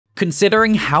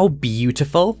Considering how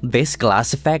beautiful this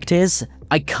glass effect is,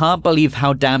 I can't believe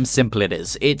how damn simple it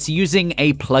is. It's using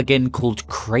a plugin called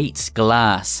Crate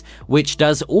Glass, which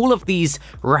does all of these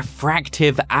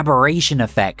refractive aberration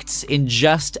effects in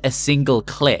just a single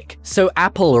click. So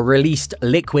Apple released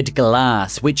Liquid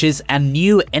Glass, which is a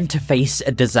new interface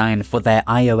design for their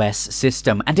iOS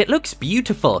system, and it looks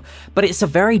beautiful, but it's a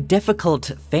very difficult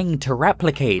thing to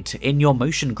replicate in your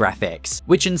motion graphics,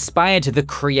 which inspired the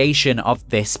creation of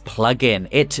this plugin.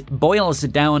 It boils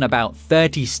down about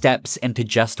 30 steps into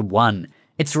just one.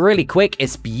 It's really quick,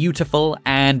 it's beautiful,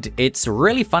 and it's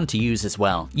really fun to use as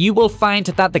well. You will find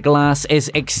that the glass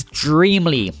is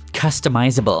extremely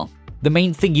customizable. The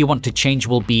main thing you want to change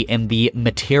will be in the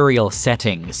material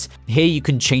settings. Here you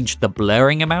can change the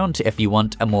blurring amount if you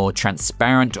want a more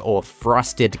transparent or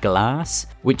frosted glass,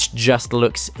 which just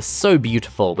looks so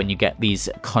beautiful when you get these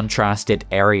contrasted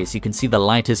areas. You can see the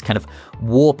light is kind of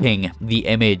warping the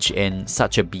image in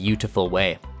such a beautiful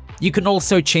way. You can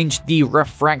also change the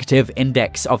refractive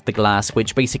index of the glass,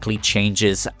 which basically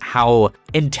changes how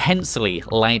intensely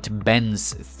light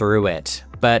bends through it.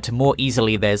 But more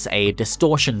easily, there's a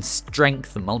distortion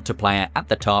strength multiplier at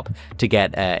the top to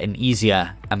get an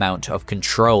easier amount of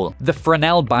control. The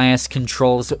Fresnel bias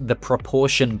controls the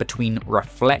proportion between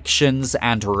reflections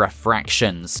and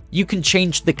refractions. You can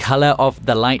change the color of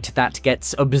the light that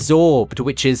gets absorbed,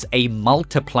 which is a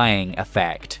multiplying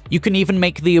effect. You can even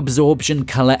make the absorption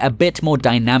color a bit more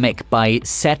dynamic by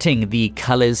setting the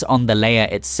colors on the layer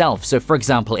itself. So for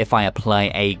example, if I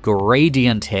apply a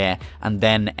gradient here and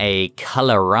then a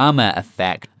colorama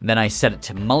effect, then I set it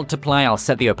to multiply, I'll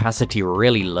set the opacity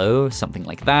really low, something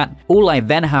like that. All I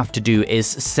then have to do is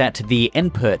set the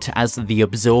input as the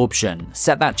absorption.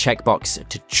 Set that checkbox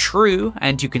to true,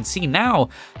 and you can see now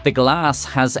the glass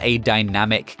has a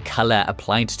dynamic color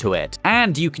applied to it.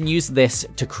 And you can use this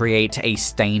to create a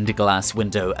stained glass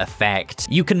window effect.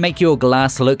 You can make your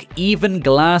glass look even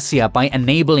glassier by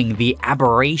enabling the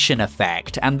aberration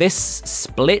effect, and this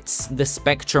splits the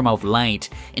spectrum of light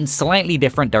in slightly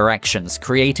different directions,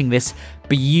 creating this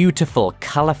beautiful,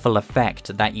 colorful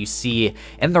effect that you see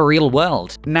in the real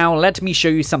world. Now, let me show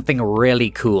you something really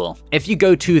cool. If you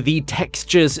go to the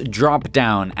textures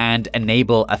drop-down and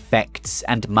enable effects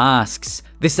and masks,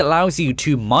 this allows you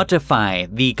to modify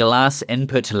the glass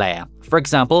input layer. For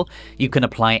example, you can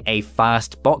apply a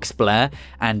fast box blur,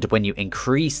 and when you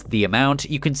increase the amount,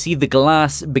 you can see the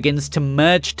glass begins to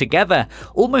merge together,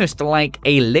 almost like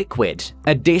a liquid.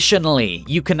 Additionally,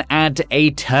 you can add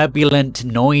a turbulent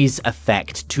noise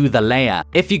effect to the layer.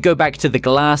 If you go back to the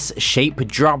glass shape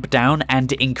drop down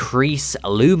and increase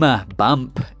luma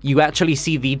bump, you actually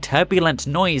see the turbulent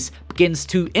noise begins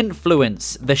to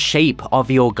influence the shape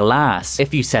of your glass.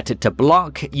 If you set it to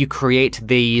block, you create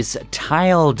these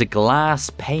tiled glass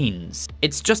panes.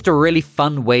 It's just a really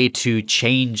fun way to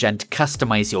change and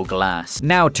customize your glass.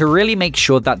 Now, to really make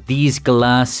sure that these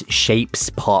glass shapes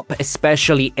pop,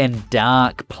 especially in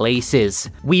dark places,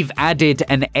 we've added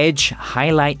an edge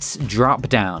highlights drop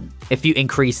down. If you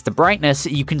increase the brightness,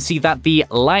 you can see that the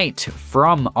light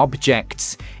from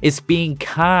objects is being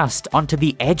cast onto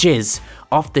the edges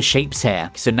of the shapes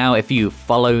here. So now if you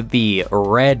follow the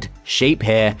red shape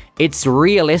here, it's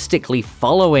realistically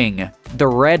following the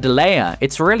red layer.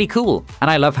 It's really cool.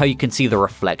 And I love how you can see the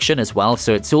reflection as well.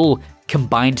 So it's all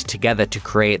combined together to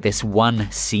create this one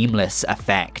seamless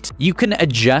effect. You can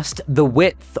adjust the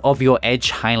width of your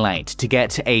edge highlight to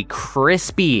get a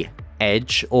crispy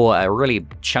edge or a really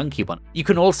chunky one. You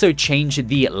can also change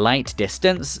the light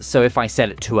distance. So if I set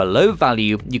it to a low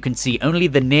value, you can see only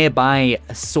the nearby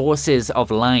sources of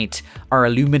light are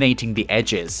illuminating the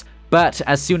edges. But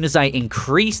as soon as I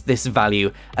increase this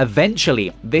value,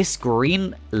 eventually this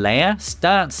green layer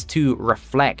starts to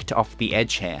reflect off the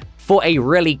edge here. For a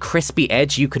really crispy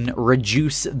edge, you can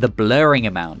reduce the blurring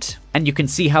amount. And you can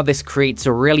see how this creates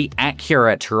a really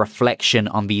accurate reflection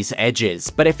on these edges.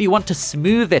 But if you want to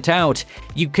smooth it out,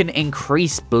 you can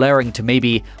increase blurring to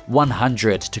maybe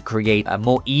 100 to create a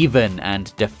more even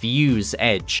and diffuse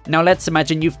edge. Now let's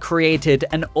imagine you've created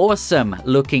an awesome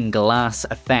looking glass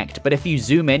effect, but if you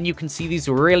zoom in, you can see these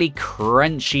really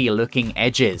crunchy looking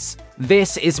edges.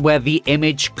 This is where the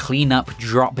image cleanup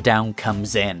drop-down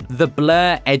comes in. The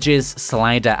blur edges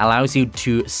slider allows you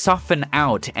to soften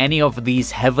out any of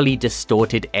these heavily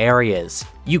distorted areas.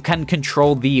 You can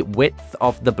control the width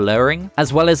of the blurring,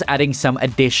 as well as adding some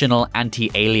additional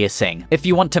anti-aliasing. If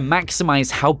you want to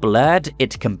maximize how blurred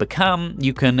it can become,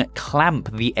 you can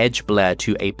clamp the edge blur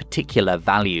to a particular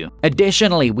value.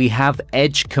 Additionally, we have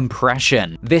edge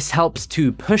compression. This helps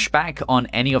to push back on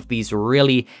any of these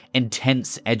really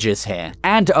intense edges here.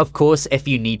 And of course, if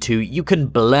you need to, you can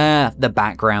blur the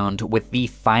background with the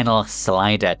final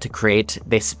slider to create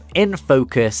this in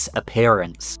focus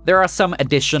appearance. There are some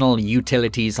additional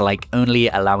utilities like only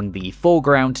allowing the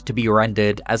foreground to be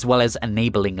rendered, as well as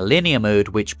enabling linear mode,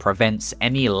 which prevents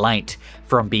any light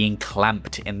from being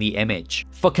clamped in the image.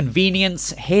 For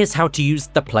convenience, here's how to use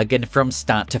the plugin from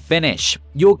start to finish.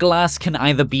 Your glass can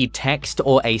either be text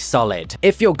or a solid.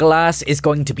 If your glass is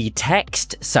going to be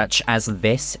text, such as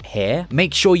this here,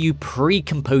 make sure you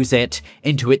pre-compose it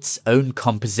into its own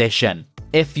composition.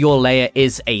 If your layer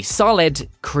is a solid,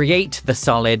 create the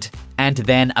solid and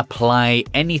then apply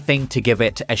anything to give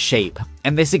it a shape.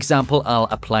 In this example, I'll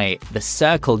apply the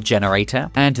circle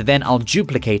generator and then I'll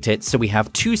duplicate it so we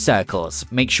have 2 circles.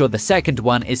 Make sure the second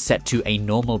one is set to a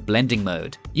normal blending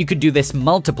mode. You could do this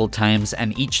multiple times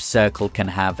and each circle can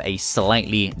have a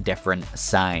slightly different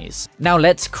size. Now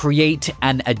let's create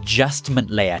an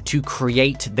adjustment layer to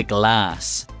create the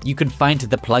glass. You can find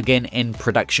the plugin in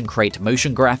ProductionCrate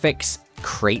Motion Graphics,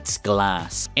 Creates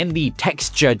Glass. In the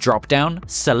texture dropdown,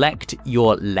 select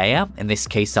your layer. In this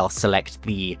case, I'll select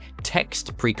the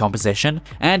text pre-composition,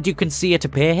 and you can see it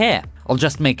appear here. I'll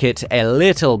just make it a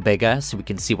little bigger so we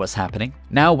can see what's happening.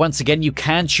 Now, once again, you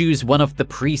can choose one of the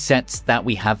presets that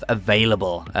we have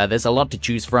available. There's a lot to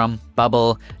choose from.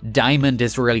 Bubble, diamond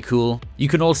is really cool. You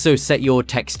can also set your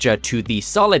texture to the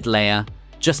solid layer.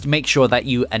 Just make sure that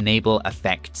you enable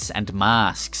effects and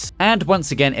masks. And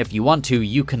once again, if you want to,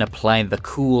 you can apply the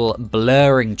cool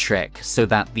blurring trick so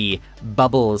that the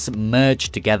bubbles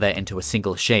merge together into a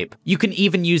single shape. You can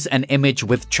even use an image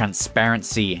with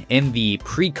transparency in the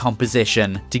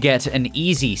pre-composition to get an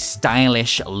easy,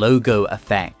 stylish logo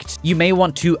effect. You may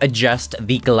want to adjust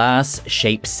the glass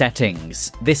shape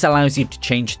settings. This allows you to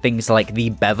change things like the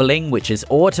beveling, which is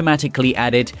automatically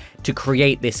added to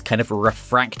create this kind of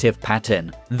refractive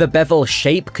pattern. The bevel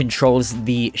shape controls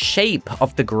the shape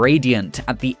of the gradient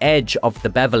at the edge of the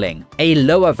beveling. A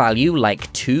lower value,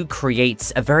 like 2,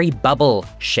 creates a very bubble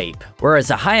shape, whereas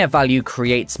a higher value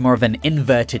creates more of an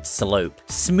inverted slope.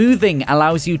 Smoothing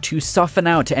allows you to soften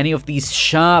out any of these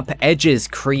sharp edges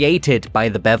created by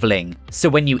the beveling. So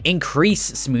when you increase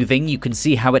smoothing, you can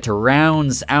see how it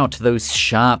rounds out those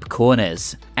sharp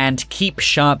corners. And keep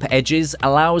sharp edges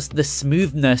allows the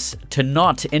smoothness to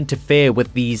not interfere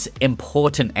with these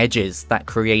important edges that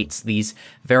creates these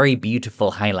very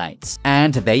beautiful highlights.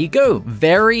 And there you go.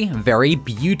 Very, very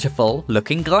beautiful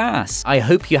looking glass. I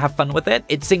hope you have fun with it.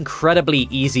 It's incredibly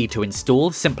easy to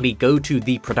install. Simply go to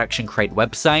the ProductionCrate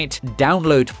website,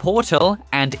 download Portal,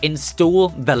 and install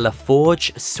the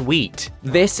LaForge suite.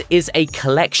 This is a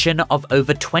collection of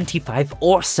over 25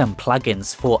 awesome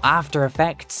plugins for After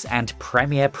Effects and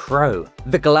Premiere Pro.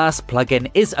 The Glass plugin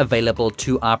is available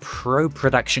to our Pro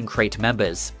ProductionCrate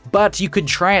members, but you can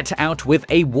try it out with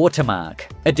a watermark.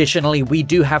 Additionally, we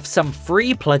do have some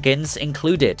free plugins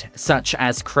included, such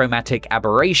as Chromatic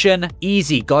Aberration,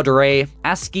 Easy God Ray,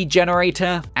 ASCII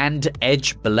Generator, and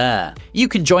Edge Blur. You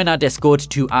can join our Discord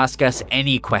to ask us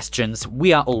any questions.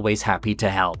 We are always happy to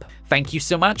help. Thank you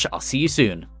so much. I'll see you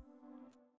soon.